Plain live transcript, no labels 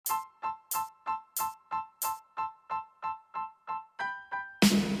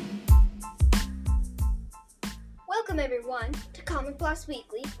Welcome everyone to Comic Blast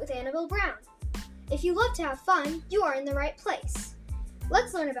Weekly with Annabelle Brown. If you love to have fun, you are in the right place.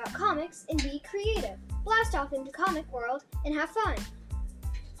 Let's learn about comics and be creative. Blast off into comic world and have fun.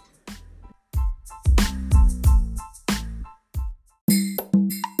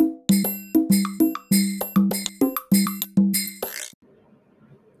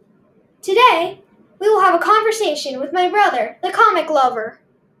 Today, we will have a conversation with my brother, the comic lover.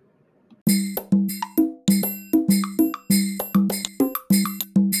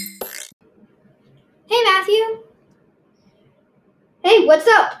 Hey, Matthew. Hey, what's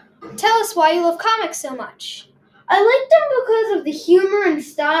up? Tell us why you love comics so much. I like them because of the humor and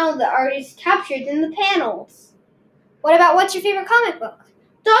style the artists captured in the panels. What about what's your favorite comic book?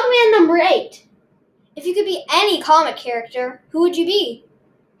 Dogman number 8. If you could be any comic character, who would you be?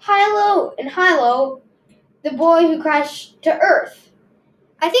 Hilo and Hilo, the boy who crashed to Earth.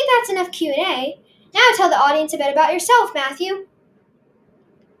 I think that's enough Q&A. Now tell the audience a bit about yourself, Matthew.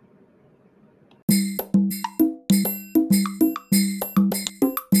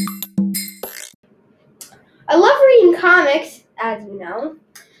 I love reading comics, as you know.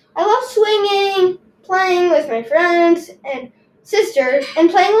 I love swinging, playing with my friends and sisters, and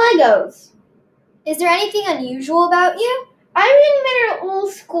playing Legos. Is there anything unusual about you? I read middle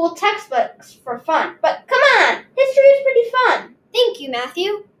school textbooks for fun, but come on, history is pretty fun. Thank you,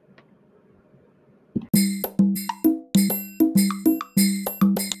 Matthew.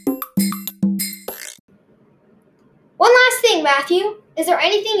 One last thing, Matthew. Is there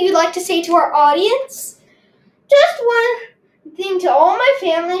anything you'd like to say to our audience? Just one thing to all my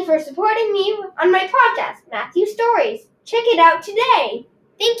family for supporting me on my podcast, Matthew Stories. Check it out today.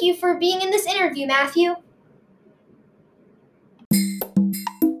 Thank you for being in this interview, Matthew.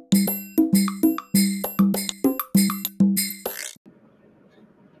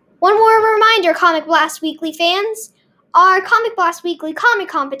 One more reminder, Comic Blast Weekly fans. Our Comic Blast Weekly comic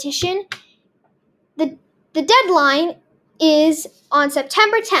competition, the deadline is on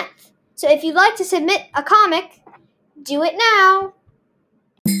September 10th. So if you'd like to submit a comic, do it now.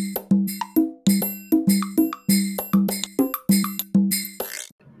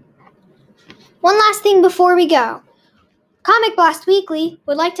 One last thing before we go. Comic Blast Weekly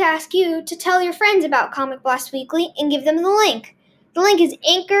would like to ask you to tell your friends about Comic Blast Weekly and give them the link. The link is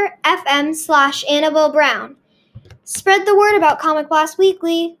anchor.fm/Annabelle Brown. Spread the word about Comic Blast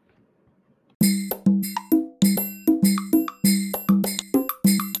Weekly.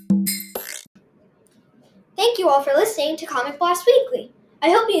 Thank you all for listening to Comic Blast Weekly. I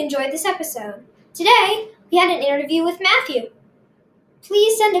hope you enjoyed this episode. Today, we had an interview with Matthew.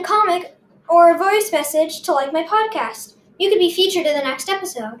 Please send a comic or a voice message to like my podcast. You could be featured in the next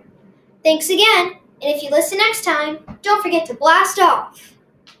episode. Thanks again, and if you listen next time, don't forget to blast off.